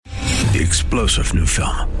The explosive new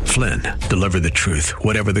film, Flynn, deliver the truth,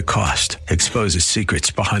 whatever the cost, exposes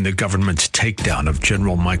secrets behind the government's takedown of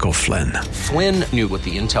General Michael Flynn. Flynn knew what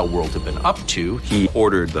the intel world had been up to. He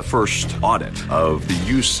ordered the first audit of the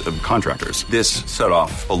use of contractors. This set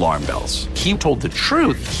off alarm bells. He told the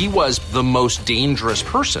truth. He was the most dangerous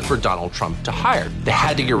person for Donald Trump to hire. They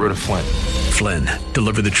had to get rid of Flynn. Flynn,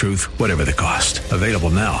 deliver the truth, whatever the cost. Available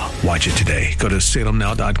now. Watch it today. Go to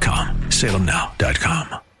salemnow.com.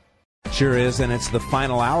 salemnow.com. Sure is, and it's the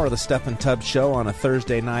final hour of the Stephen Tubbs Show on a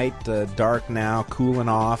Thursday night. Dark now, cooling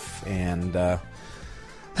off, and I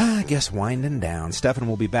guess winding down. Stephen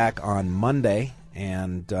will be back on Monday,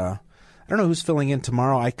 and I don't know who's filling in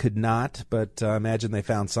tomorrow. I could not, but imagine they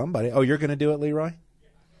found somebody. Oh, you're going to do it, Leroy?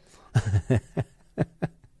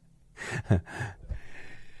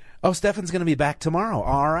 Oh, Stephen's going to be back tomorrow.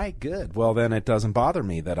 All right, good. Well, then it doesn't bother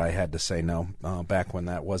me that I had to say no back when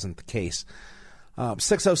that wasn't the case.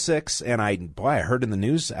 6:06, and I heard in the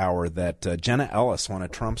news hour that Jenna Ellis, one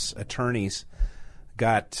of Trump's attorneys,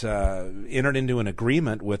 got entered into an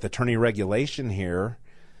agreement with attorney regulation here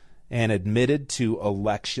and admitted to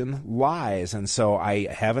election lies. And so I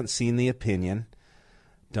haven't seen the opinion,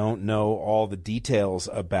 don't know all the details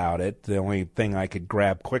about it. The only thing I could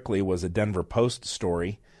grab quickly was a Denver Post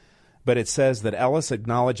story. But it says that Ellis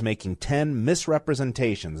acknowledged making 10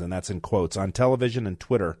 misrepresentations, and that's in quotes, on television and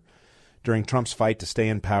Twitter during Trump's fight to stay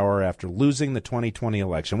in power after losing the 2020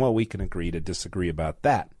 election. Well, we can agree to disagree about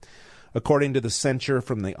that. According to the censure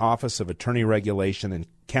from the Office of Attorney Regulation and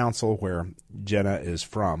Counsel, where Jenna is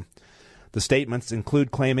from, the statements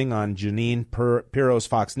include claiming on Jeanine Pirro's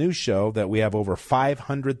Fox News show that we have over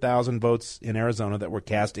 500,000 votes in Arizona that were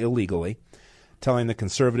cast illegally, telling the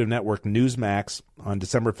conservative network Newsmax on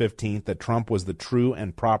December 15th that Trump was the true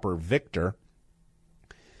and proper victor.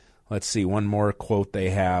 Let's see, one more quote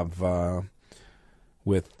they have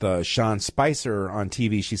with Sean Spicer on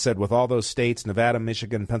TV. She said, with all those states, Nevada,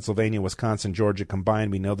 Michigan, Pennsylvania, Wisconsin, Georgia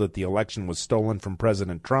combined, we know that the election was stolen from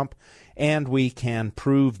President Trump, and we can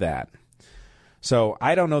prove that. So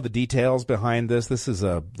I don't know the details behind this. This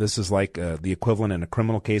is like the equivalent in a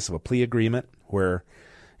criminal case of a plea agreement, where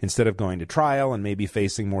instead of going to trial and maybe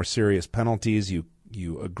facing more serious penalties,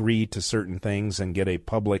 you agree to certain things and get a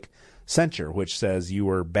public censure, which says you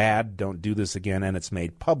were bad, don't do this again, and it's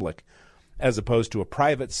made public, as opposed to a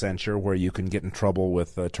private censure where you can get in trouble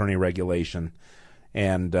with attorney regulation,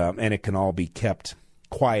 and it can all be kept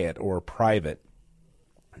quiet or private.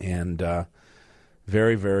 And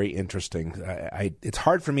very, very interesting. It's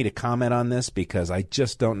hard for me to comment on this because I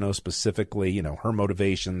just don't know specifically, her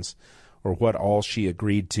motivations or what all she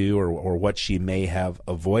agreed to or what she may have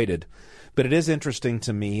avoided. But it is interesting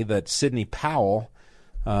to me that Sidney Powell,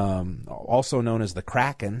 also known as the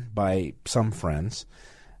Kraken by some friends,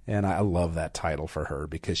 and I love that title for her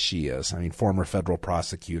because she is. I mean, former federal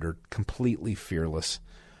prosecutor, completely fearless.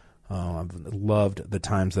 I've loved the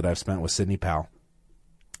times that I've spent with Sidney Powell.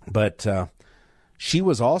 But she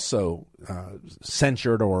was also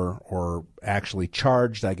censured or actually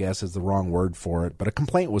charged, I guess is the wrong word for it, but a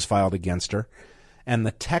complaint was filed against her. And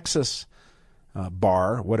the Texas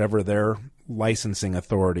bar, whatever their licensing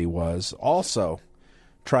authority was, also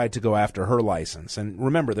tried to go after her license. And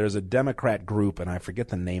remember, there's a Democrat group, and I forget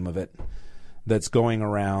the name of it, that's going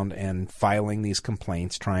around and filing these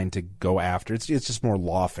complaints, trying to go after, it's just more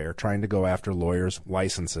lawfare, trying to go after lawyers'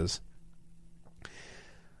 licenses.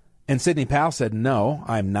 And Sidney Powell said, no,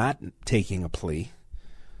 I'm not taking a plea.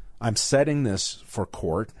 I'm setting this for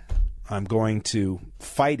court. I'm going to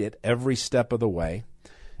fight it every step of the way.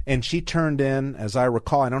 And she turned in, as I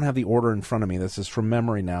recall, I don't have the order in front of me, this is from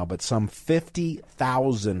memory now, but some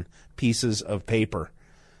 50,000 pieces of paper,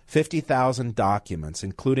 50,000 documents,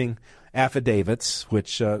 including affidavits,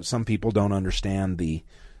 which some people don't understand the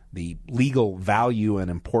legal value and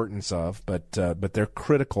importance of, but they're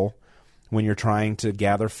critical when you're trying to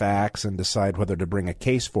gather facts and decide whether to bring a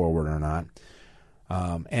case forward or not.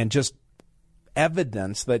 And just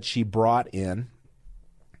evidence that she brought in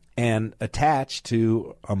and attached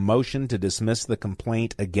to a motion to dismiss the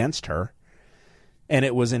complaint against her, and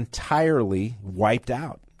it was entirely wiped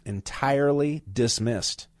out, entirely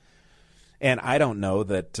dismissed. And I don't know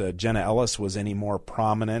that Jenna Ellis was any more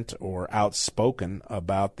prominent or outspoken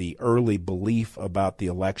about the early belief about the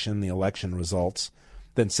election results,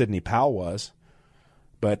 than Sidney Powell was.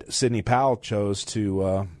 But Sidney Powell chose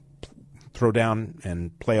to throw down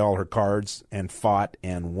and play all her cards and fought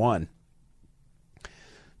and won.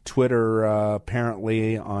 Twitter,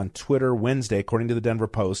 apparently on Twitter Wednesday, according to the Denver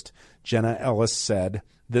Post, Jenna Ellis said,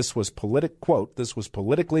 this was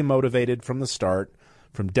politically motivated from the start,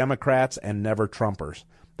 from Democrats and never Trumpers.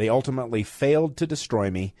 They ultimately failed to destroy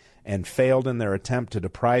me and failed in their attempt to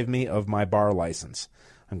deprive me of my bar license.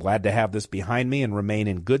 I'm glad to have this behind me and remain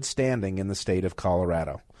in good standing in the state of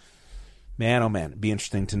Colorado. Man, oh man, it'd be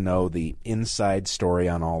interesting to know the inside story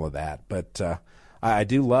on all of that. But I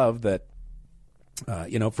do love that,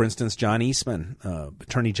 for instance, John Eastman,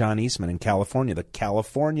 Attorney John Eastman in California, the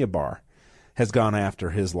California bar, has gone after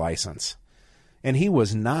his license. And he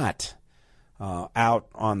was not out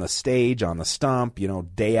on the stage, on the stump,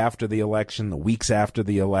 day after the election, the weeks after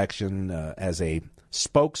the election, as a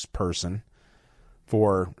spokesperson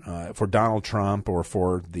for Donald Trump or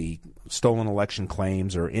for the stolen election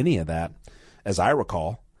claims or any of that, as I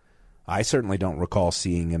recall. I certainly don't recall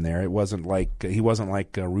seeing him there. He wasn't like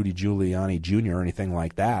Rudy Giuliani Jr. or anything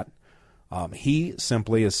like that. He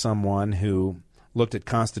simply is someone who looked at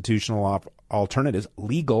constitutional alternatives,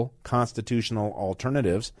 legal constitutional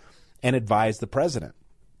alternatives, and advised the president.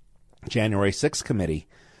 January 6th committee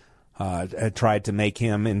had tried to make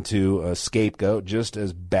him into a scapegoat just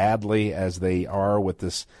as badly as they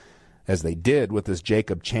did with this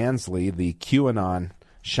Jacob Chansley, the QAnon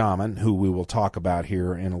shaman, who we will talk about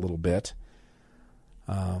here in a little bit.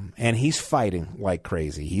 And he's fighting like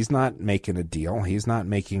crazy. He's not making a deal. He's not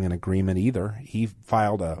making an agreement either. He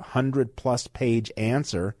filed a 100-plus page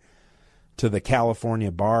answer to the California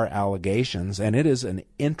bar allegations, and it is an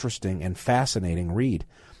interesting and fascinating read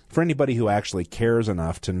for anybody who actually cares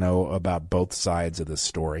enough to know about both sides of this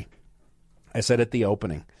story. I said at the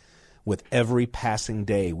opening, with every passing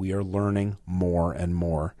day, we are learning more and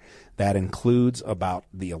more. That includes about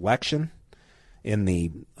the election, in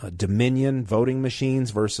the Dominion voting machines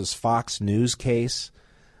versus Fox News case.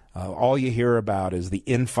 All you hear about is the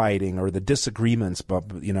infighting or the disagreements, but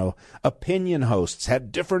opinion hosts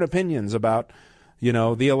had different opinions about,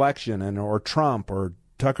 the election or Trump, or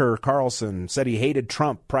Tucker Carlson said he hated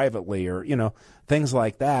Trump privately, or things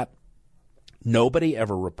like that. Nobody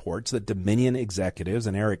ever reports that Dominion executives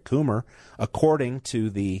and Eric Coomer, according to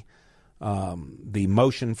the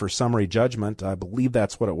motion for summary judgment, I believe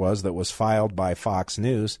that's what it was, that was filed by Fox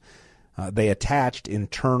News. They attached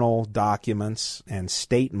internal documents and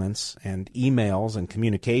statements and emails and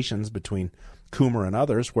communications between Coomer and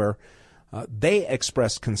others where they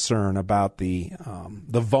expressed concern about the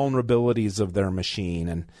vulnerabilities of their machine,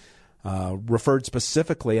 and referred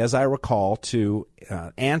specifically, as I recall, to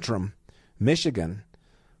Antrim, Michigan,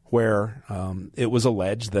 where it was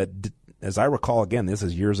alleged that, as I recall, again, this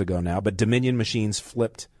is years ago now, but Dominion machines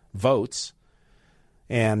flipped votes,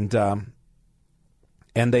 and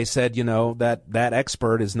they said, that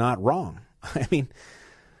expert is not wrong. I mean,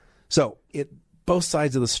 so both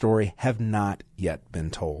sides of the story have not yet been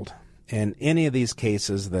told. And any of these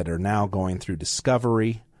cases that are now going through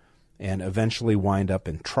discovery and eventually wind up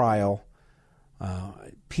in trial,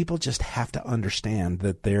 people just have to understand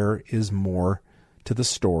that there is more to the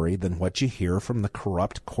story than what you hear from the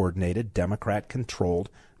corrupt, coordinated, Democrat-controlled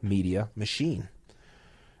media machine.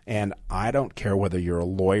 And I don't care whether you're a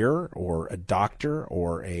lawyer or a doctor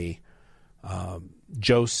or a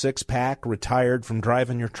Joe Sixpack retired from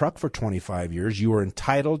driving your truck for 25 years. You are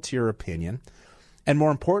entitled to your opinion. And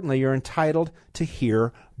more importantly, you're entitled to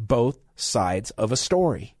hear both sides of a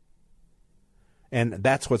story. And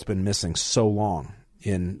that's what's been missing so long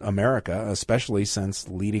in America, especially since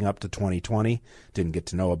leading up to 2020. Didn't get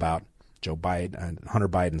to know about Joe Biden, Hunter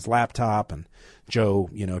Biden's laptop, and Joe,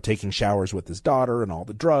 taking showers with his daughter, and all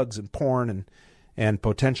the drugs and porn and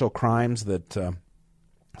potential crimes that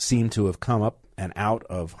seem to have come up and out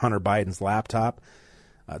of Hunter Biden's laptop.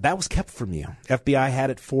 That was kept from you. FBI had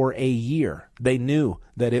it for a year. They knew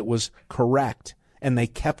that it was correct, and they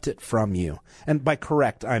kept it from you. And by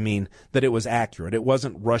correct, I mean that it was accurate. It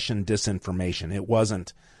wasn't Russian disinformation. It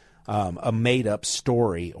wasn't a made-up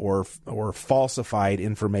story or falsified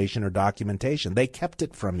information or documentation. They kept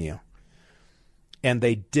it from you. And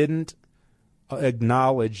they didn't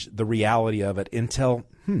acknowledge the reality of it until,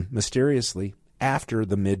 mysteriously, after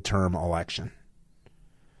the midterm election.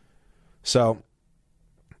 So,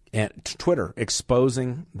 and Twitter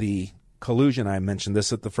exposing the collusion, I mentioned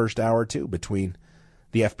this at the first hour too, between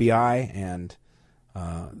the FBI and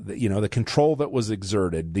the control that was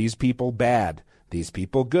exerted. These people bad, these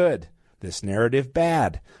people good, this narrative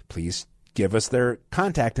bad. Please give us their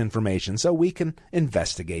contact information so we can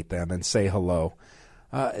investigate them and say hello.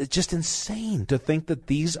 It's just insane to think that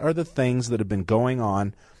these are the things that have been going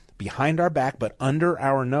on behind our back but under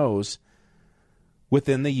our nose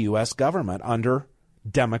within the U.S. government under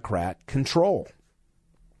Democrat control.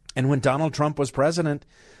 And when Donald Trump was president,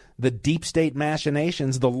 the deep state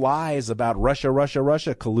machinations, the lies about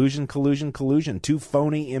Russia, collusion, 2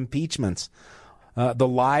 phony impeachments, the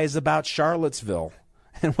lies about Charlottesville,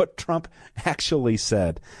 And what Trump actually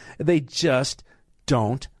said, they just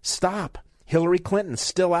don't stop. Hillary Clinton's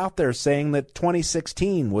still out there saying that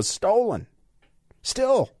 2016 was stolen.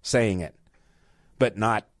 Still saying it. But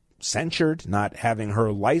not censured, not having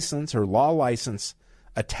her license, her law license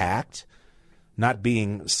attacked, not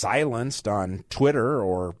being silenced on Twitter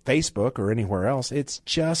or Facebook or anywhere else. It's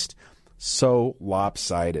just so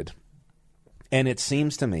lopsided. And it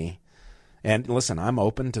seems to me, and listen, I'm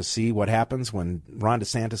open to see what happens when Ron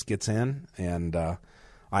DeSantis gets in, and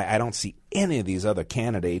I don't see any of these other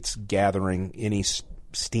candidates gathering any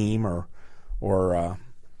steam or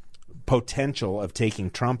potential of taking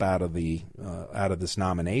Trump out of this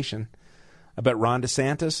nomination. But Ron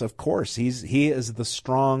DeSantis, of course, he is the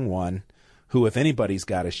strong one who, if anybody's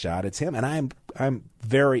got a shot, it's him. And I'm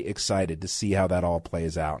very excited to see how that all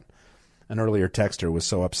plays out. An earlier texter was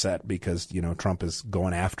so upset because, Trump is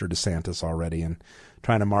going after DeSantis already and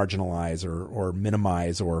trying to marginalize or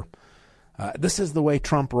minimize or this is the way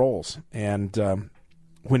Trump rolls. And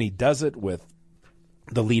when he does it with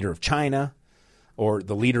the leader of China or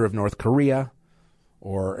the leader of North Korea,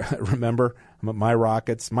 or remember, my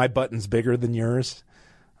rockets, my button's bigger than yours,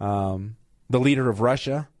 the leader of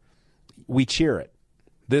Russia, we cheer it.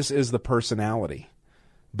 This is the personality.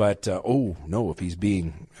 But, no, if he's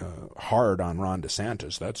being hard on Ron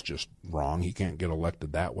DeSantis, that's just wrong. He can't get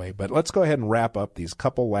elected that way. But let's go ahead and wrap up these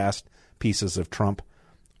couple last pieces of Trump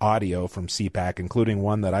audio from CPAC, including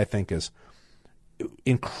one that I think is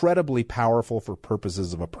incredibly powerful for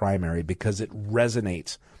purposes of a primary because it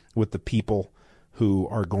resonates with the people who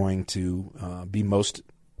are going to be most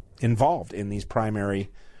involved in these primary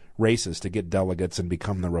races to get delegates and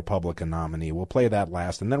become the Republican nominee. We'll play that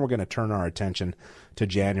last, and then we're going to turn our attention to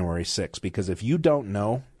January 6th, because if you don't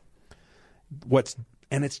know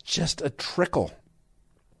and it's just a trickle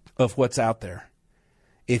of what's out there,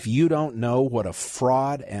 if you don't know what a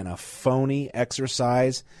fraud and a phony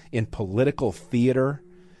exercise in political theater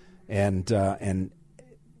and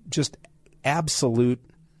just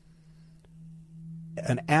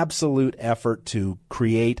an absolute effort to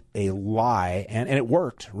create a lie, and it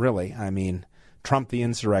worked, really. I mean, Trump the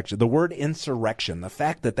insurrection. The word insurrection, the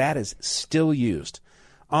fact that is still used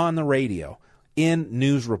on the radio, in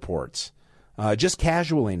news reports, just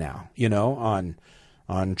casually now,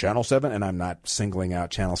 on Channel 7, and I'm not singling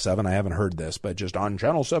out Channel 7, I haven't heard this, but just on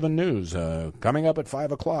Channel 7 News, coming up at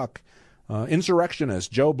 5 o'clock,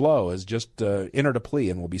 insurrectionist Joe Blow has just entered a plea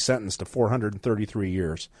and will be sentenced to 433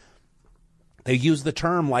 years. They use the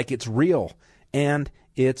term like it's real, and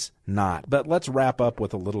it's not. But let's wrap up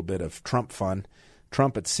with a little bit of Trump fun.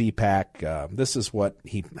 Trump at CPAC, this is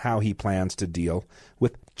how he plans to deal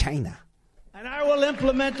with China. And I will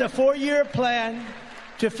implement a 4-year plan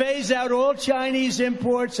to phase out all Chinese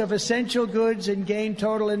imports of essential goods and gain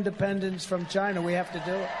total independence from China. We have to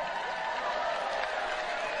do it.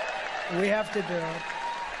 We have to do it.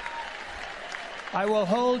 I will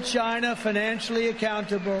hold China financially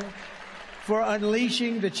accountable for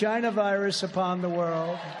unleashing the China virus upon the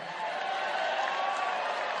world.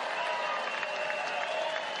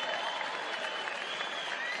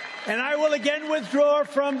 And I will again withdraw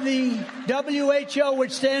from the WHO,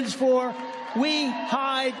 which stands for We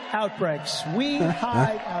Hide Outbreaks. We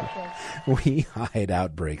hide outbreaks. We hide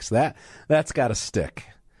outbreaks. That's got to stick.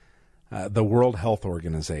 The World Health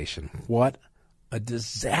Organization. What a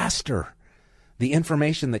disaster. The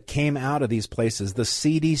information that came out of these places, the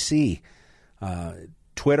CDC,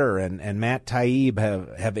 Twitter and Matt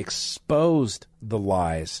Taibbi have exposed the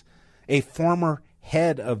lies. A former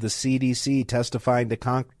head of the CDC testifying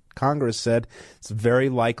to Congress said it's very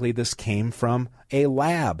likely this came from a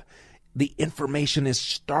lab. The information is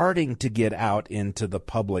starting to get out into the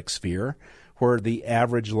public sphere, where the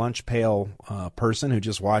average lunch pail person who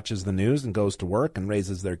just watches the news and goes to work and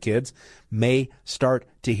raises their kids may start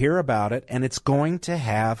to hear about it, and it's going to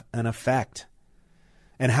have an effect.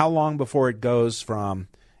 And how long before it goes from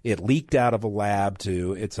it leaked out of a lab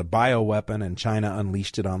to it's a bioweapon and China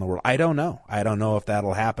unleashed it on the world? I don't know. I don't know if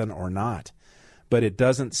that'll happen or not. But it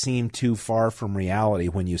doesn't seem too far from reality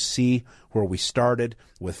when you see where we started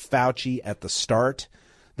with Fauci at the start,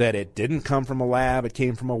 that it didn't come from a lab, it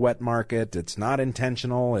came from a wet market, it's not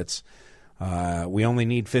intentional, it's we only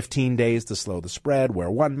need 15 days to slow the spread,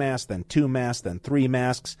 wear 1 mask, then 2 masks, then 3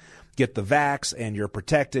 masks, get the vax and you're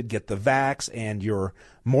protected, get the vax and you're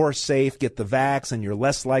more safe, get the vax and you're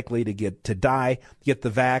less likely to die, get the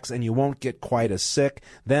vax and you won't get quite as sick.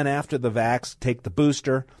 Then after the vax, take the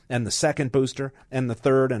booster and the second booster and the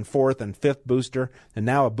third and fourth and fifth booster, and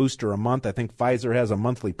now a booster a month. I think Pfizer has a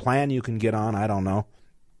monthly plan you can get on, I don't know.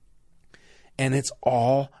 And it's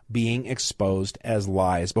all being exposed as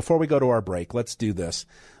lies. Before we go to our break, let's do this.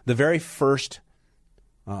 The very first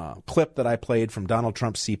clip that I played from Donald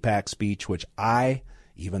Trump's CPAC speech, which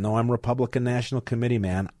even though I'm Republican National Committee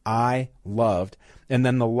man, I loved. And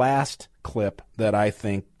then the last clip that I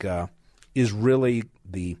think is really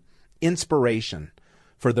the inspiration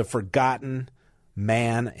for the forgotten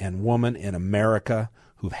man and woman in America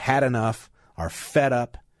who've had enough, are fed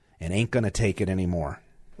up, and ain't going to take it anymore.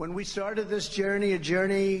 When we started this journey, a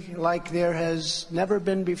journey like there has never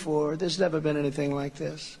been before, there's never been anything like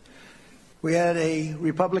this. We had a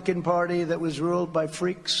Republican Party that was ruled by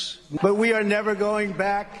freaks. But we are never going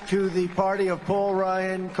back to the party of Paul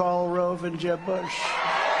Ryan, Karl Rove, and Jeb Bush.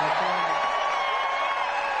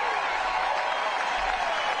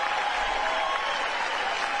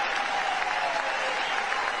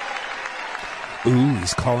 Ooh,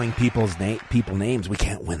 he's calling people names. We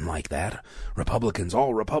can't win like that.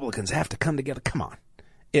 All Republicans have to come together. Come on.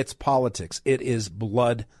 It's politics. It is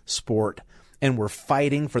blood sport. And we're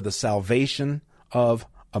fighting for the salvation of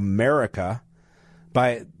America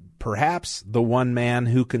by perhaps the one man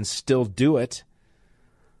who can still do it.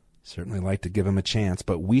 Certainly like to give him a chance,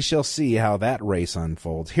 but we shall see how that race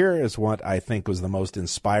unfolds. Here is what I think was the most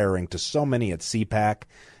inspiring to so many at CPAC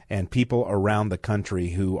and people around the country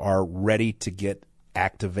who are ready to get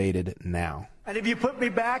activated now. And if you put me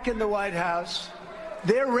back in the White House,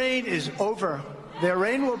 their reign is over. Their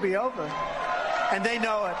reign will be over. And they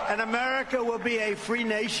know it. And America will be a free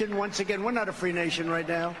nation once again. We're not a free nation right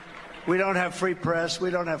now. We don't have free press. We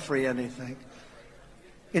don't have free anything.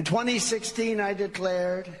 In 2016, I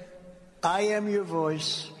declared, I am your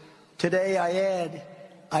voice. Today I add,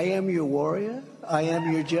 I am your warrior. I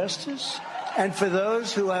am your justice. And for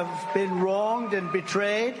those who have been wronged and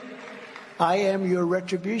betrayed, I am your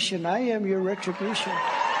retribution. I am your retribution.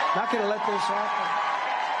 Not going to let this happen.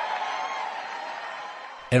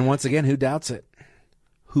 And once again, who doubts it?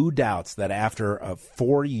 Who doubts that after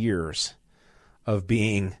 4 years of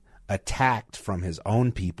being attacked from his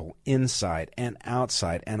own people, inside and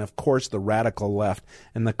outside, and of course the radical left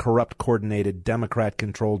and the corrupt, coordinated,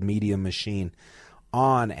 Democrat-controlled media machine,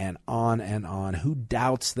 on and on and on, who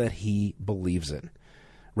doubts that he believes it?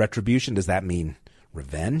 Retribution, does that mean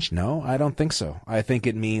revenge? No, I don't think so. I think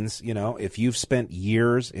it means, if you've spent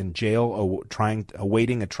years in jail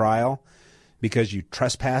awaiting a trial because you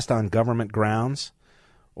trespassed on government grounds,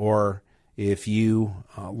 or if you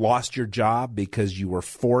lost your job because you were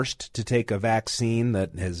forced to take a vaccine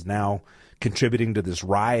that is now contributing to this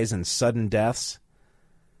rise in sudden deaths,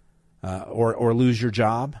 or lose your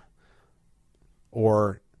job,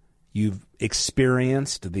 or you've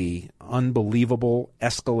experienced the unbelievable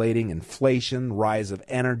escalating inflation, rise of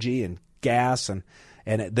energy and gas, and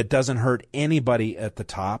that doesn't hurt anybody at the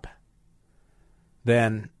top,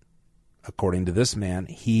 then according to this man,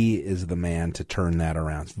 he is the man to turn that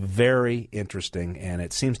around. It's very interesting, and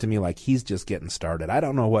it seems to me like he's just getting started. I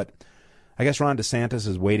don't know I guess Ron DeSantis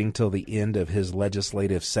is waiting till the end of his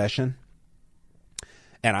legislative session,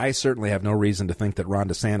 and I certainly have no reason to think that Ron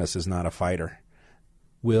DeSantis is not a fighter.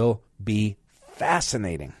 Will be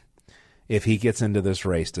fascinating if he gets into this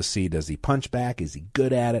race to see, does he punch back? Is he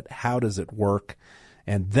good at it? How does it work?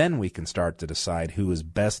 And then we can start to decide who is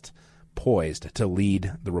best poised to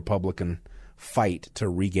lead the Republican fight to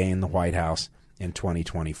regain the White House in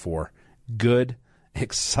 2024. Good,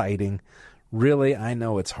 exciting, really, I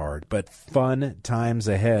know it's hard, but fun times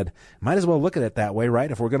ahead. Might as well look at it that way,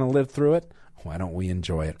 right? If we're going to live through it, why don't we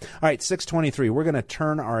enjoy it? All right, 6:23, we're going to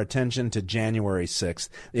turn our attention to January 6th.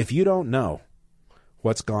 If you don't know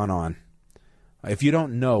what's gone on, if you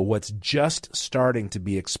don't know what's just starting to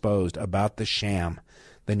be exposed about the sham,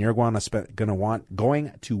 then you're going to want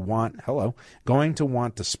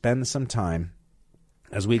to spend some time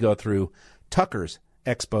as we go through Tucker's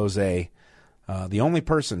expose, the only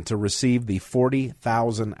person to receive the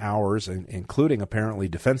 40,000 hours, including apparently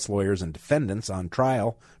defense lawyers and defendants on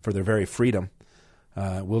trial for their very freedom.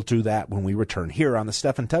 We'll do that when we return here on the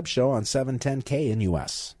Stephen Tubbs Show on 710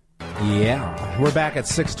 KNUS. Yeah, we're back at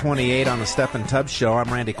 6:28 on the Stephen Tubbs Show.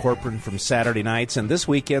 I'm Randy Corcoran from Saturday nights, and this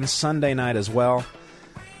weekend, Sunday night as well.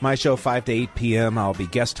 My show, 5 to 8 p.m. I'll be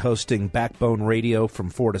guest hosting Backbone Radio from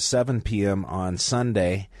 4 to 7 p.m. on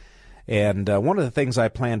Sunday. And one of the things I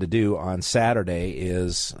plan to do on Saturday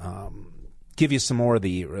is give you some more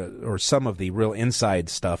of some of the real inside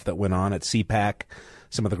stuff that went on at CPAC,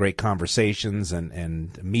 some of the great conversations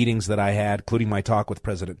and meetings that I had, including my talk with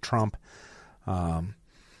President Trump,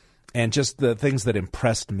 and just the things that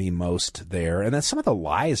impressed me most there. And then some of the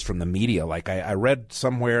lies from the media. Like I read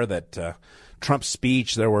somewhere that Trump's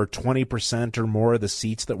speech, there were 20% or more of the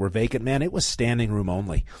seats that were vacant. Man, it was standing room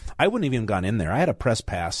only. I wouldn't have even gone in there. I had a press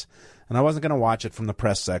pass, and I wasn't going to watch it from the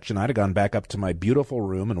press section. I'd have gone back up to my beautiful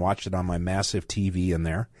room and watched it on my massive TV in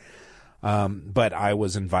there. But I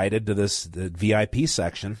was invited to the VIP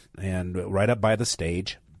section and right up by the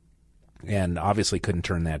stage, and obviously couldn't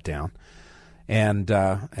turn that down. And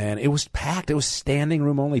it was packed. It was standing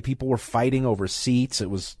room only. People were fighting over seats. It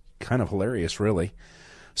was kind of hilarious, really.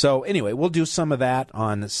 So anyway, we'll do some of that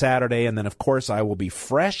on Saturday, and then, of course, I will be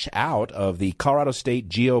fresh out of the Colorado State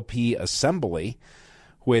GOP Assembly,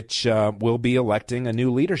 which will be electing a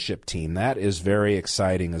new leadership team. That is very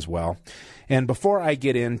exciting as well. And before I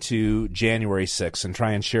get into January 6th and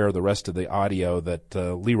try and share the rest of the audio that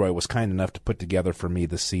Leroy was kind enough to put together for me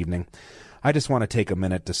this evening, I just want to take a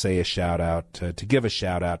minute to say a shout-out, to give a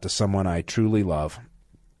shout-out to someone I truly love.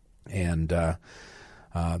 And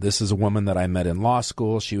this is a woman that I met in law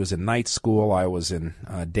school. She was in night school. I was in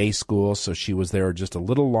day school, so she was there just a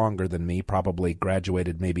little longer than me, probably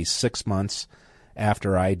graduated maybe 6 months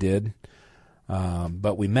after I did.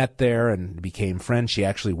 But we met there and became friends. She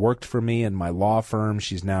actually worked for me in my law firm.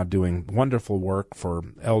 She's now doing wonderful work for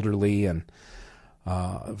elderly and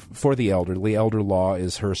for the elderly. Elder law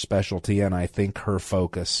is her specialty, and I think her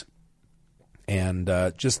focus. And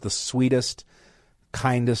just the sweetest,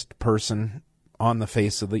 kindest person on the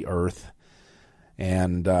face of the earth.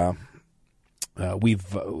 And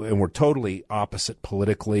we're totally opposite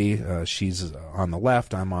politically. She's on the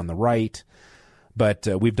left, I'm on the right. But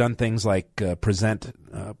we've done things like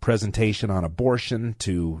presentation on abortion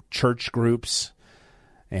to church groups,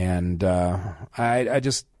 and I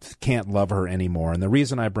just can't love her anymore. And the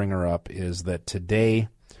reason I bring her up is that today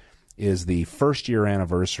is the first-year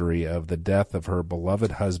anniversary of the death of her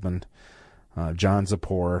beloved husband, John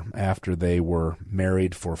Zippor, after they were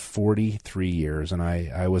married for 43 years. And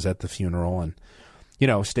I was at the funeral and,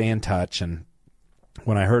 stay in touch. And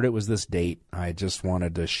when I heard it was this date, I just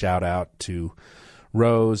wanted to shout out to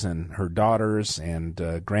Rose and her daughters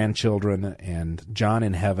and grandchildren and John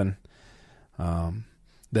in heaven,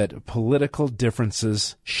 that political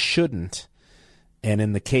differences shouldn't, and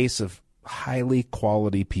in the case of highly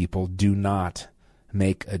quality people, do not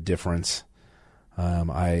make a difference.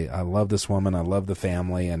 I love this woman. I love the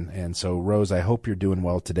family. And so, Rose, I hope you're doing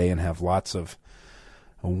well today and have lots of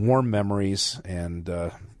warm memories and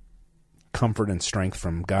comfort and strength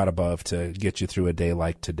from God above to get you through a day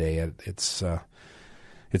like today.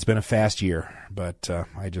 It's been a fast year, but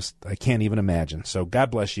I can't even imagine. So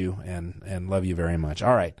God bless you and love you very much.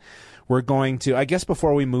 All right. We're going to, I guess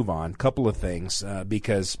before we move on, a couple of things,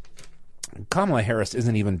 because Kamala Harris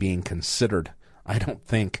isn't even being considered, I don't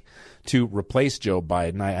think, to replace Joe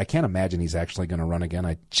Biden. I can't imagine he's actually going to run again.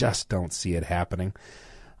 I just don't see it happening.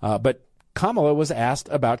 But Kamala was asked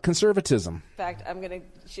about conservatism. In fact, I'm going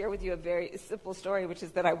to share with you a very simple story, which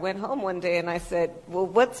is that I went home one day and I said, well,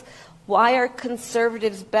 why are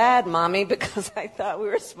conservatives bad, Mommy? Because I thought we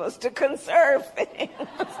were supposed to conserve things.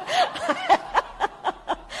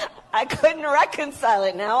 I couldn't reconcile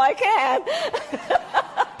it. Now I can.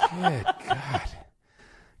 Good God.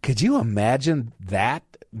 Could you imagine that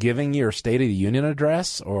giving your State of the Union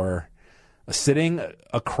address, or sitting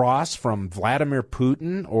across from Vladimir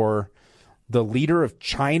Putin or the leader of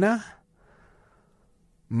China?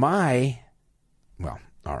 Well,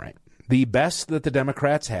 all right. The best that the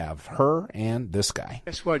Democrats have, her and this guy.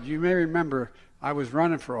 Guess what? You may remember, I was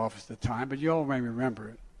running for office at the time, but you all may remember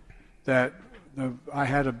it, that I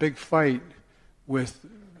had a big fight with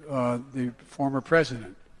the former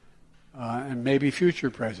president and maybe future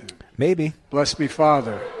president. Maybe. Bless me,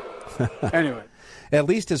 Father. Anyway. At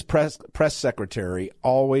least his press secretary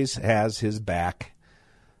always has his back.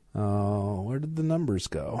 Where did the numbers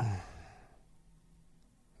go?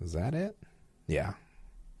 Is that it? Yeah.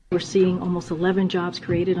 We're seeing almost 11 jobs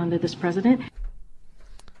created under this president.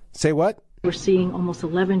 Say what? We're seeing almost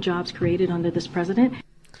 11 jobs created under this president.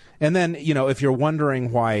 And then, if you're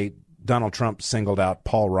wondering why Donald Trump singled out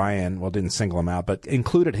Paul Ryan, well, didn't single him out, but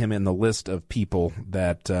included him in the list of people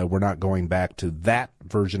that were not going back to that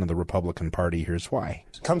version of the Republican Party, here's why.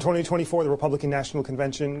 Come 2024, the Republican National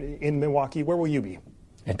Convention in Milwaukee, where will you be?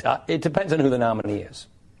 It depends on who the nominee is.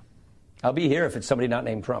 I'll be here if it's somebody not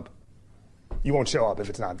named Trump. You won't show up if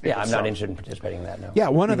it's not. Yeah, I'm not interested in participating in that, no. Yeah,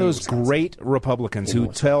 one of those great Republicans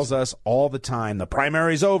who tells us all the time, the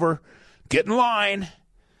primary's over, get in line.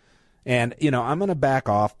 And, I'm going to back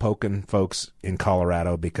off poking folks in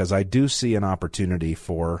Colorado because I do see an opportunity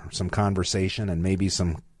for some conversation and maybe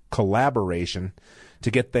some collaboration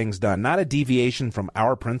to get things done. Not a deviation from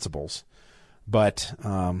our principles, but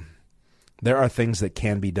there are things that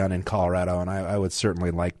can be done in Colorado, and I would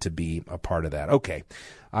certainly like to be a part of that. Okay.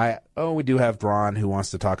 We do have Ron who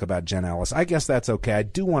wants to talk about Jen Ellis. I guess that's okay. I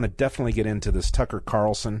do want to definitely get into this Tucker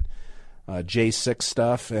Carlson J6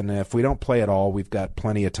 stuff, and if we don't play it all, we've got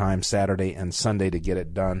plenty of time Saturday and Sunday to get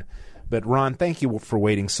it done. But, Ron, thank you for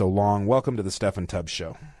waiting so long. Welcome to the Stephen Tubbs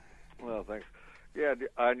Show. Well, thanks. Yeah,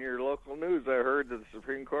 on your local news, I heard that the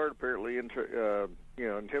Supreme Court apparently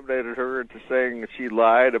intimidated her into saying that she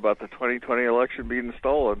lied about the 2020 election being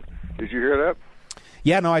stolen. Did you hear that?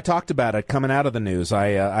 Yeah, no, I talked about it coming out of the news.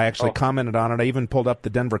 I actually commented on it. I even pulled up the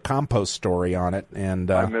Denver Compost story on it.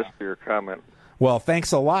 And I missed your comment. Well,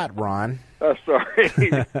 thanks a lot, Ron.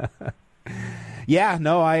 Sorry. Yeah,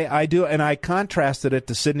 no, I do, and I contrasted it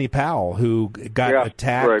to Sidney Powell, who got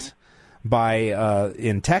attacked by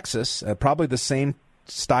in Texas, probably the same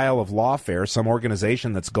style of lawfare, some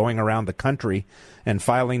organization that's going around the country and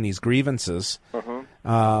filing these grievances.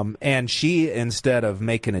 And she, instead of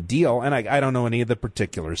making a deal, and I don't know any of the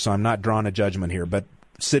particulars, so I'm not drawing a judgment here, but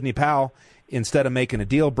Sidney Powell, instead of making a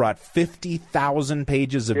deal, brought 50,000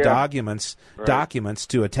 pages of documents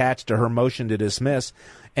to attach to her motion to dismiss,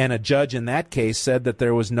 and a judge in that case said that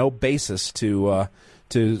there was no basis to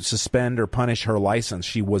suspend or punish her license.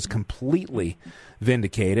 She was completely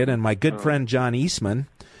vindicated, and my good friend John Eastman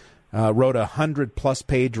wrote a 100-plus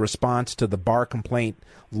page response to the bar complaint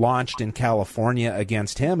launched in California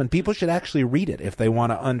against him, and people should actually read it if they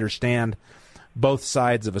want to understand both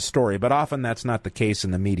sides of a story. But often that's not the case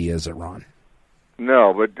in the media, is it, Ron?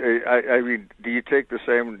 No, but I mean, do you have the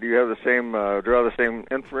same, draw the same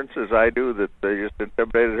inference as I do, that they just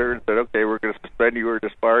intimidated her and said, okay, we're going to suspend you or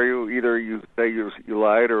disbar you, either you say you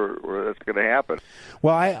lied or that's going to happen?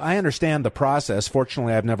 Well, I understand the process.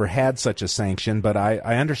 Fortunately, I've never had such a sanction, but I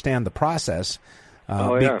understand the process.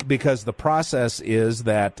 Because the process is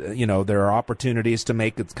that, there are opportunities to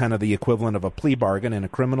make it kind of the equivalent of a plea bargain in a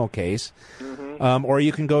criminal case, or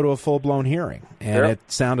you can go to a full-blown hearing. And it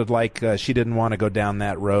sounded like she didn't want to go down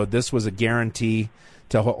that road. This was a guarantee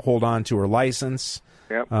to hold on to her license.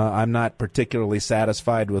 I'm not particularly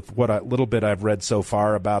satisfied with what little bit I've read so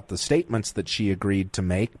far about the statements that she agreed to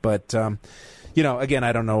make, but again,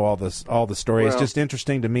 I don't know all the story. It's just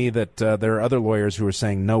interesting to me that there are other lawyers who are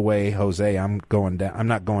saying, "No way, Jose, I'm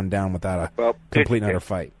not going down without a complete and utter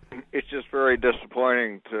fight." It's just very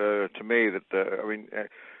disappointing to me that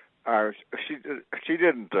she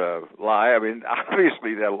didn't lie. I mean,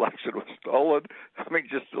 obviously that election was stolen. I mean,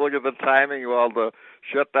 just look at the timing of all the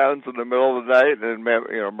shutdowns in the middle of the night, and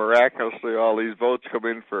miraculously all these votes come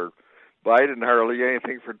in for Biden, hardly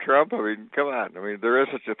anything for Trump. I mean, come on. I mean, there is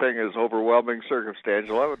such a thing as overwhelming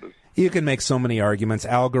circumstantial evidence. You can make so many arguments: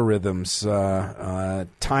 algorithms,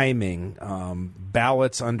 timing,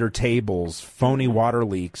 ballots under tables, phony water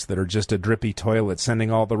leaks that are just a drippy toilet,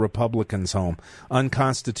 sending all the Republicans home,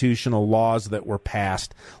 unconstitutional laws that were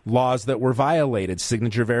passed, laws that were violated,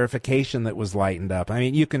 signature verification that was lightened up. I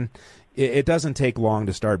mean, you can. It doesn't take long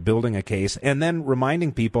to start building a case, and then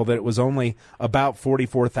reminding people that it was only about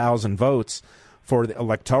 44,000 votes for the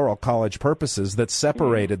Electoral College purposes that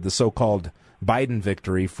separated the so-called Biden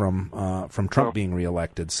victory from Trump being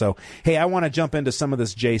reelected. So, hey, I want to jump into some of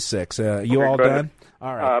this J6. You all done?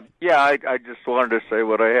 All right. I just wanted to say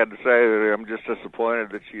what I had to say. That I'm just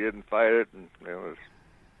disappointed that she didn't fight it. And,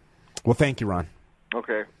 Well, thank you, Ron.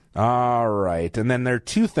 Okay. All right. And then there are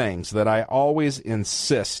two things that I always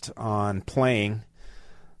insist on playing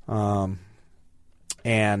and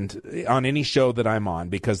on any show that I'm on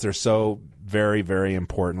because they're so very, very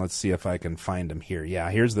important. Let's see if I can find them here.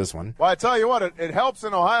 Yeah, here's this one. Well, I tell you what, it helps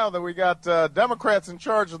in Ohio that we got Democrats in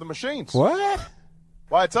charge of the machines. What?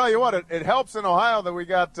 Well, I tell you what, it helps in Ohio that we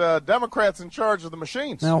got Democrats in charge of the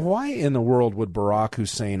machines. Now, why in the world would Barack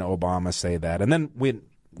Hussein Obama say that? And then we've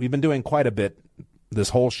been doing quite a bit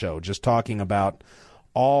this whole show, just talking about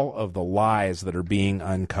all of the lies that are being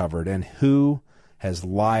uncovered and who has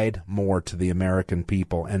lied more to the American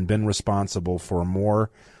people and been responsible for more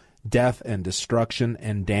death and destruction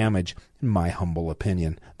and damage, in my humble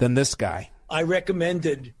opinion, than this guy. I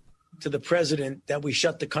recommended to the president that we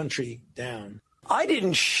shut the country down. I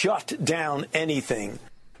didn't shut down anything.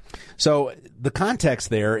 So the context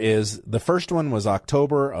there is the first one was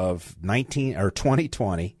October of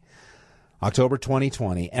 2020. October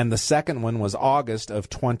 2020, and the second one was August of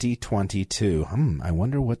 2022. I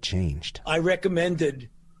wonder what changed. I recommended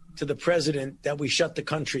to the president that we shut the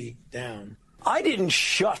country down. I didn't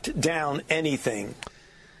shut down anything.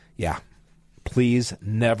 Yeah. Please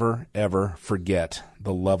never, ever forget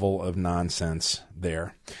the level of nonsense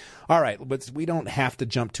there. All right, but we don't have to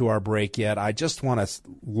jump to our break yet. I just want to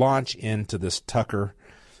launch into this Tucker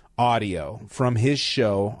audio from his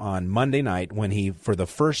show on Monday night when he, for the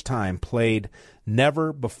first time, played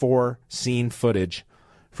never-before-seen footage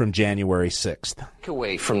from January 6th. Take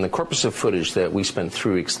away from the corpus of footage that we spent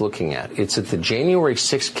 3 weeks looking at, it's that the January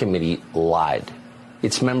 6th committee lied.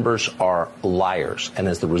 Its members are liars. And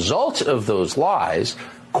as the result of those lies,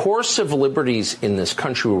 core civil liberties in this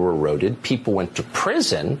country were eroded. People went to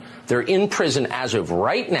prison. They're in prison as of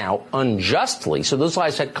right now, unjustly. So those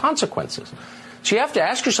lies had consequences. So you have to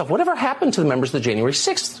ask yourself, whatever happened to the members of the January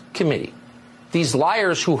 6th committee? These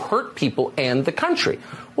liars who hurt people and the country.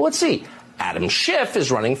 Well, let's see. Adam Schiff is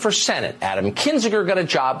running for Senate. Adam Kinzinger got a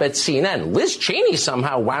job at CNN. Liz Cheney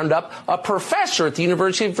somehow wound up a professor at the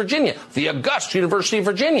University of Virginia, the august University of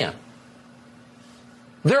Virginia.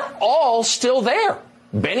 They're all still there.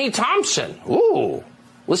 Benny Thompson, ooh,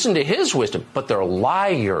 listen to his wisdom, but they're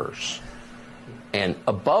liars. And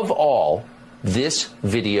above all, this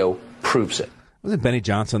video proves it. Wasn't Benny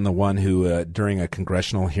Johnson the one who, during a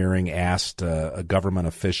congressional hearing, asked a government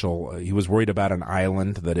official, he was worried about an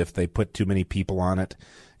island, that if they put too many people on it,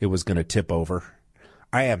 it was going to tip over?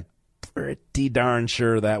 I am pretty darn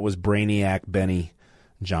sure that was Brainiac Benny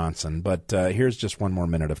Johnson. But here's just one more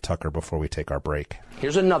minute of Tucker before we take our break.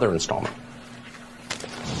 Here's another installment.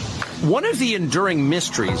 One of the enduring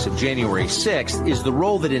mysteries of January 6th is the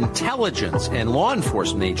role that intelligence and law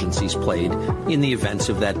enforcement agencies played in the events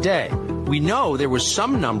of that day. We know there was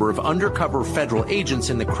some number of undercover federal agents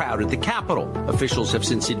in the crowd at the Capitol. Officials have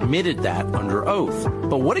since admitted that under oath.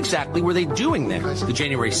 But what exactly were they doing there? The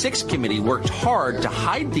January 6th committee worked hard to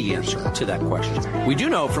hide the answer to that question. We do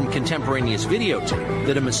know from contemporaneous videotape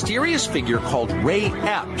that a mysterious figure called Ray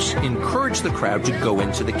Epps encouraged the crowd to go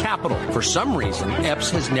into the Capitol. For some reason,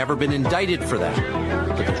 Epps has never been indicted for that.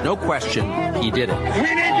 But there's no question he did it.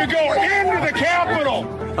 We need to go into the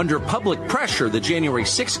Capitol! Under public pressure, the January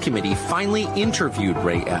 6th committee finally interviewed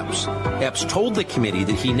Ray Epps. Epps told the committee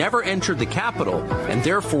that he never entered the Capitol and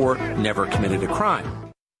therefore never committed a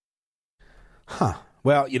crime. Huh.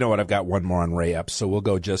 Well, you know what? I've got one more on Ray Epps, so we'll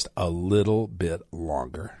go just a little bit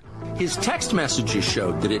longer. His text messages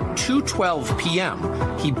showed that at 2:12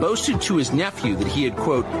 p.m., he boasted to his nephew that he had,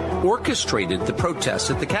 quote, orchestrated the protests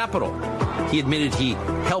at the Capitol. He admitted he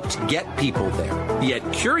helped get people there.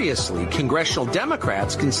 Yet, curiously, congressional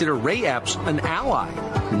Democrats consider Ray Epps an ally,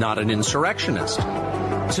 not an insurrectionist.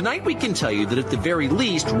 Tonight, we can tell you that at the very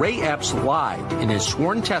least, Ray Epps lied in his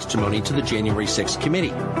sworn testimony to the January 6th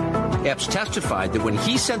committee. Epps testified that when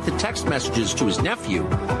he sent the text messages to his nephew,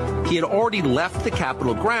 he had already left the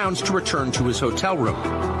Capitol grounds to return to his hotel room.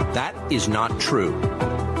 That is not true.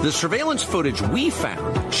 The surveillance footage we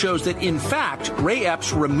found shows that, in fact, Ray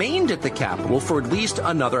Epps remained at the Capitol for at least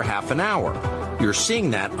another half an hour. You're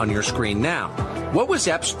seeing that on your screen now. What was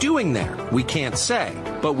Epps doing there? We can't say,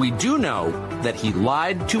 but we do know that he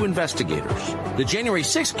lied to investigators. The January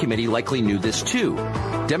 6th committee likely knew this too.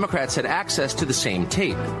 Democrats had access to the same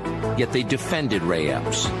tape, yet they defended Ray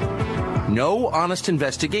Epps. No honest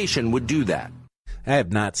investigation would do that. I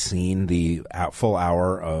have not seen the full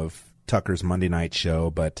hour of Tucker's Monday night show,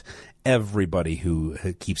 but everybody who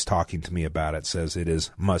keeps talking to me about it says it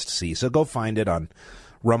is must see. So go find it on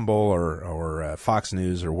Rumble or Fox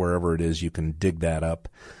News or wherever it is you can dig that up,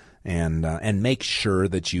 and make sure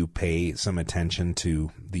that you pay some attention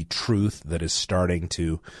to the truth that is starting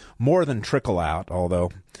to more than trickle out.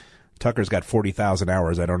 Although Tucker's got 40,000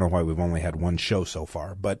 hours, I don't know why we've only had one show so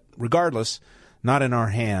far. But regardless, not in our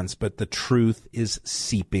hands, but the truth is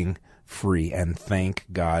seeping free, and thank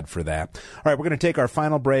God for that. All right, we're going to take our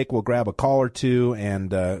final break. We'll grab a call or two and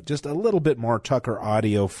just a little bit more Tucker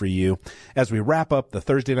audio for you as we wrap up the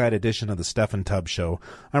Thursday night edition of the Stephen Tubbs Show.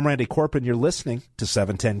 I'm Randy Korp, you're listening to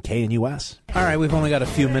 710 KNUS. All right, we've only got a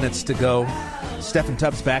few minutes to go. Stephen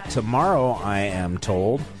Tubbs back tomorrow, I am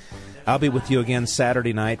told. I'll be with you again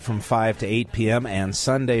Saturday night from 5 to 8 p.m. and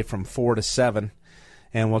Sunday from 4 to 7.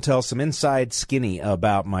 And we'll tell some inside skinny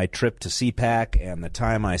about my trip to CPAC and the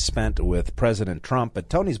time I spent with President Trump. But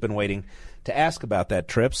Tony's been waiting to ask about that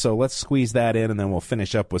trip, so let's squeeze that in, and then we'll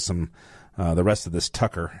finish up with some the rest of this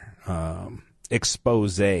Tucker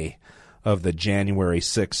expose of the January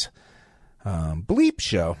 6th bleep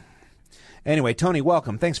show. Anyway, Tony,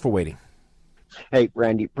 welcome. Thanks for waiting. Hey,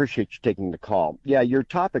 Randy, appreciate you taking the call. Yeah, your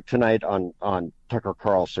topic tonight on Tucker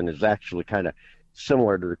Carlson is actually kind of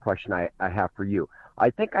similar to the question I have for you. I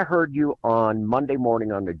think I heard you on Monday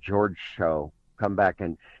morning on the George show come back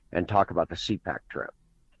and talk about the CPAC trip.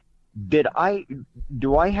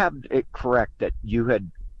 Do I have it correct that you had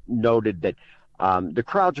noted that the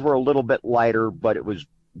crowds were a little bit lighter, but it was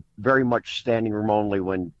very much standing room only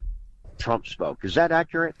when Trump spoke. Is that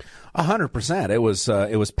accurate? 100%.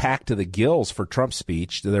 It was packed to the gills for Trump's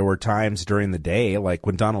speech. There were times during the day, like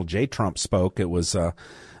when Donald J. Trump spoke, it was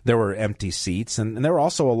there were empty seats, and there were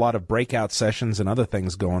also a lot of breakout sessions and other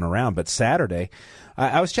things going around. But Saturday,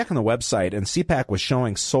 I was checking the website, and CPAC was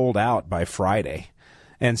showing sold out by Friday,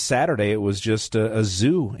 and Saturday it was just a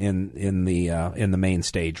zoo in the main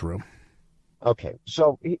stage room. Okay,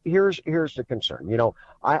 so here's the concern. You know,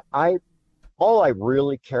 all I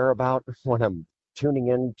really care about when I'm tuning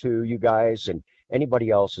into you guys and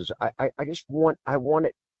anybody else is I want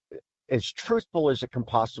it as truthful as it can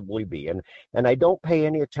possibly be, and I don't pay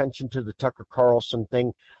any attention to the Tucker Carlson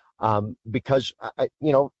thing because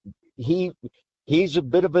he's a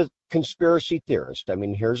bit of a conspiracy theorist. I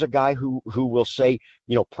mean, here's a guy who will say,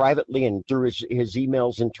 you know, privately and through his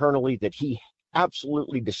emails internally that he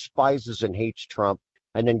absolutely despises and hates Trump,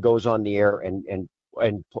 and then goes on the air and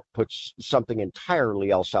puts something entirely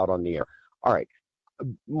else out on the air. All right.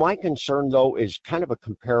 My concern, though, is kind of a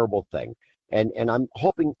comparable thing, and I'm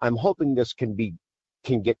hoping this can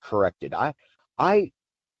get corrected. I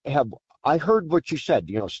heard what you said,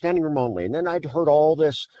 you know, standing room only, and then I'd heard all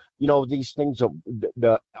this, you know, these things.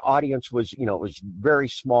 The audience was, you know, it was very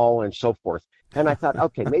small and so forth. And I thought,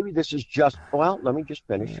 okay, maybe this is just, well, let me just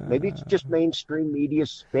finish. Maybe it's just mainstream media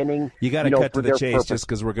spinning. You got to cut to the chase just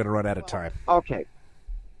because we're going to run out of time. Okay.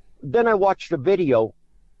 Then I watched a video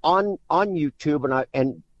on YouTube,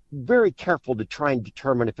 and very careful to try and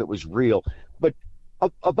determine if it was real. But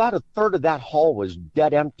about a third of that hall was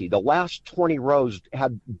dead empty. The last 20 rows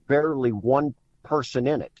had barely one person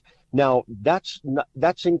in it. Now, that's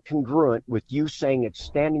incongruent with you saying it's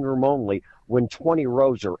standing room only when 20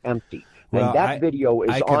 rows are empty. And well, that video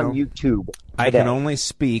is on YouTube today. I can only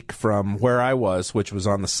speak from where I was, which was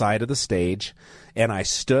on the side of the stage, and I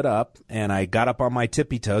stood up, and I got up on my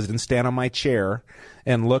tippy toes, didn't stand on my chair,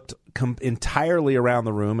 and looked entirely around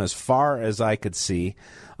the room as far as I could see.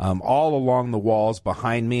 All along the walls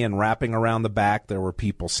behind me and wrapping around the back, there were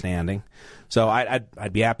people standing. So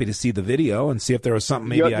I'd be happy to see the video and see if there was something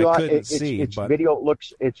maybe I couldn't see. It's video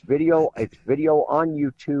on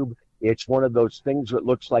YouTube. It's one of those things that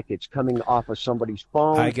looks like it's coming off of somebody's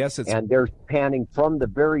phone. I guess it's... And they're panning from the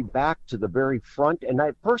very back to the very front. And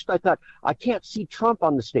at first I thought, I can't see Trump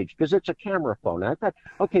on the stage because it's a camera phone. And I thought,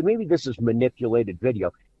 okay, maybe this is manipulated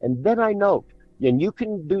video. And then I note, and you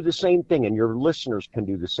can do the same thing, and your listeners can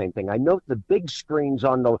do the same thing. I note the big screens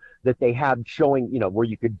that they had showing, you know, where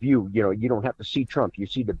you could view, you know, you don't have to see Trump. You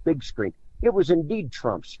see the big screen. It was indeed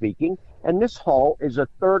Trump speaking. And this hall is a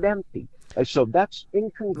third empty. So that's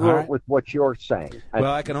incongruent with what you're saying.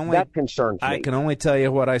 Well, that concerns me. I can only tell you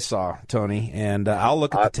what I saw, Tony, and I'll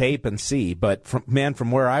look at the tape and see. But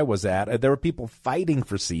from where I was at, there were people fighting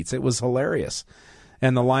for seats. It was hilarious,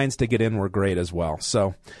 and the lines to get in were great as well.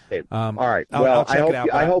 So, all right. Well,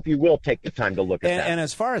 I hope you will take the time to look at that. And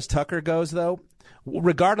as far as Tucker goes, though,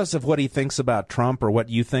 regardless of what he thinks about Trump or what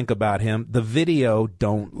you think about him, the video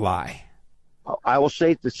don't lie. I will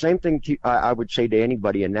say the same thing I would say to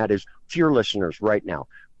anybody, and that is to your listeners right now.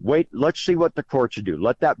 Wait, let's see what the courts do.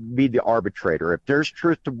 Let that be the arbitrator. If there's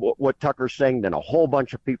truth to what Tucker's saying, then a whole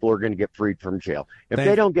bunch of people are going to get freed from jail. If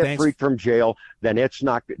they don't get freed from jail, then it's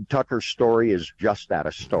not. Tucker's story is just that,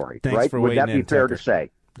 a story. Thanks right? for Would that be fair Tucker. to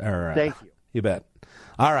say? All right. Thank you. You bet.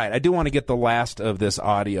 All right, I do want to get the last of this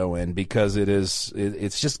audio in because it's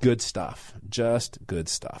just good stuff. Just good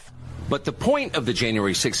stuff. But the point of the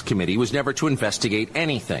January 6th committee was never to investigate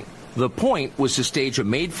anything. The point was to stage a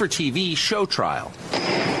made-for-TV show trial.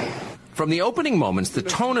 From the opening moments, the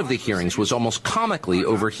tone of the hearings was almost comically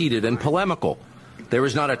overheated and polemical. There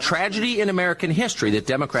is not a tragedy in American history that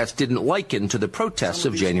Democrats didn't liken to the protests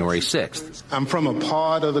of January 6th. I'm from a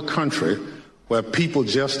part of the country where people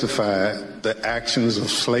justify the actions of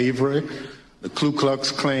slavery, the Ku Klux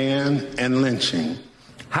Klan, and lynching.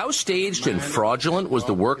 How staged and fraudulent was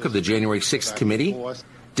the work of the January 6th committee?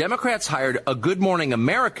 Democrats hired a Good Morning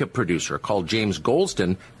America producer called James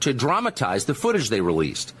Goldston to dramatize the footage they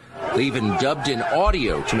released. They even dubbed in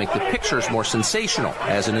audio to make the pictures more sensational,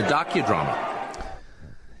 as in a docudrama.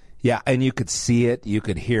 Yeah, and you could see it, you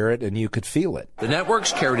could hear it, and you could feel it. The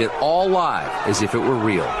networks carried it all live as if it were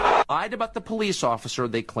real. Lied about the police officer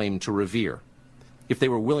they claimed to revere. If they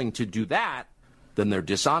were willing to do that, then their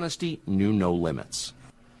dishonesty knew no limits.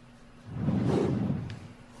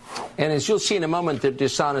 And as you'll see in a moment, their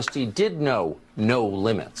dishonesty did know no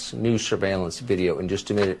limits. New surveillance video in just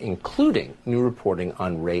a minute, including new reporting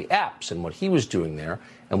on Ray Epps and what he was doing there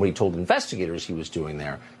and what he told investigators he was doing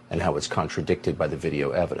there and how it's contradicted by the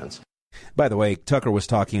video evidence. By the way, Tucker was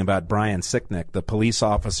talking about Brian Sicknick, the police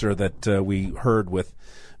officer that we heard with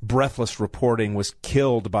breathless reporting was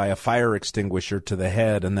killed by a fire extinguisher to the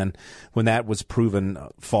head, and then when that was proven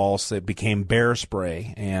false, it became bear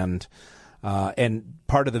spray. And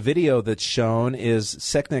part of the video that's shown is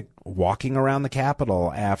Sicknick walking around the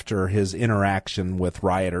Capitol after his interaction with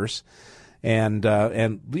rioters, and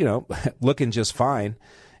looking just fine.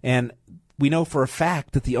 And we know for a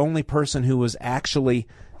fact that the only person who was actually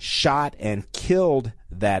shot and killed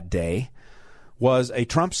that day was a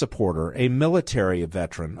Trump supporter, a military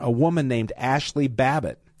veteran, a woman named Ashley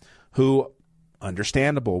Babbitt, who,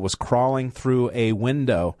 understandable, was crawling through a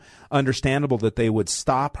window. Understandable that they would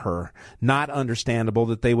stop her. Not understandable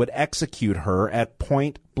that they would execute her at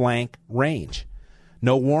point-blank range.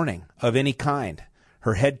 No warning of any kind.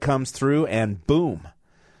 Her head comes through and boom.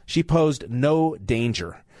 She posed no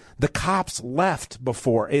danger. The cops left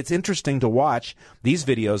before. It's interesting to watch. These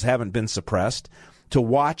videos haven't been suppressed. To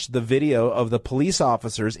watch the video of the police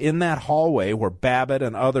officers in that hallway where Babbitt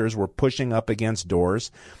and others were pushing up against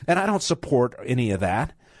doors. And I don't support any of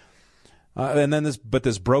that.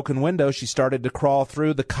 This broken window, she started to crawl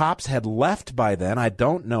through. The cops had left by then. I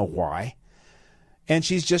don't know why. And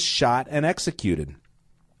she's just shot and executed.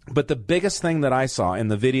 But the biggest thing that I saw in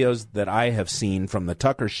the videos that I have seen from the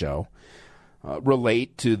Tucker Show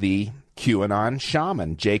relate to the QAnon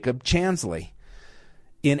shaman, Jacob Chansley.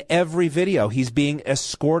 In every video, he's being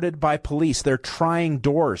escorted by police. They're trying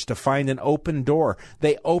doors to find an open door.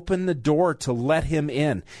 They open the door to let him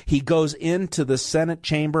in. He goes into the Senate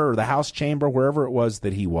chamber or the House chamber, wherever it was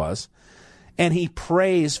that he was, and he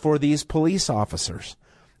prays for these police officers.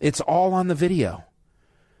 It's all on the video.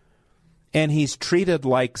 And he's treated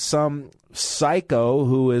like some psycho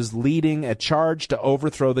who is leading a charge to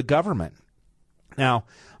overthrow the government. Now,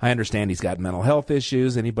 I understand he's got mental health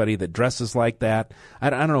issues. Anybody that dresses like that, I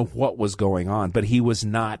don't know what was going on, but he was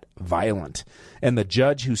not violent. And the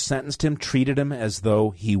judge who sentenced him treated him as though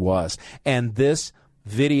he was. And this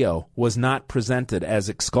video was not presented as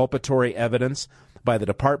exculpatory evidence by the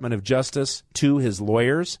Department of Justice to his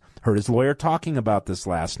lawyers. Heard his lawyer talking about this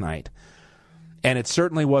last night. And it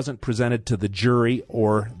certainly wasn't presented to the jury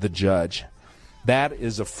or the judge. That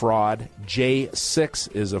is a fraud.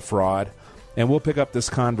 J6 is a fraud. And we'll pick up this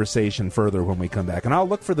conversation further when we come back. And I'll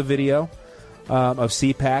look for the video of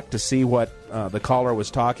CPAC to see what the caller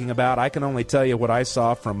was talking about. I can only tell you what I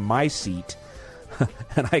saw from my seat,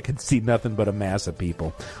 and I could see nothing but a mass of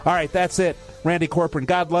people. All right, that's it. Randy Corcoran,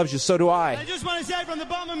 God loves you, so do I. I just want to say from the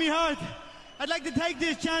bottom of my heart, I'd like to take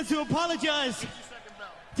this chance to apologize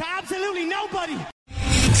to absolutely nobody.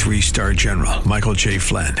 3-star General Michael J.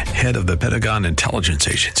 Flynn, head of the Pentagon Intelligence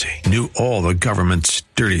Agency, knew all the government's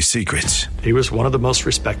dirty secrets. He was one of the most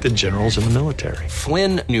respected generals in the military.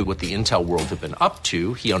 Flynn knew what the intel world had been up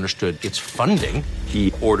to. He understood its funding.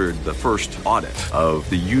 He ordered the first audit of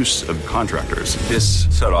the use of contractors. This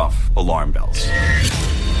set off alarm bells.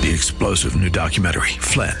 The explosive new documentary,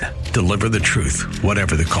 Flynn, Deliver the Truth,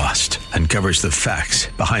 Whatever the Cost, uncovers the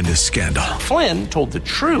facts behind this scandal. Flynn told the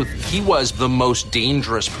truth. He was the most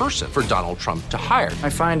dangerous person for Donald Trump to hire. I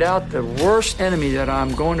find out the worst enemy that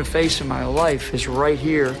I'm going to face in my life is right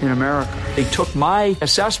here in America. They took my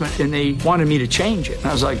assessment and they wanted me to change it. And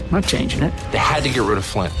I was like, I'm not changing it. They had to get rid of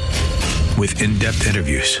Flynn. With in-depth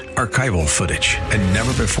interviews, archival footage, and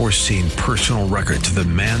never-before-seen personal records of the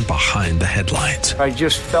man behind the headlines. I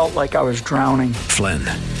just felt like I was drowning. Flynn,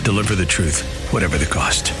 Deliver the Truth, Whatever the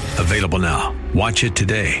Cost. Available now. Watch it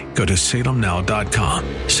today. Go to salemnow.com.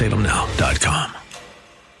 salemnow.com.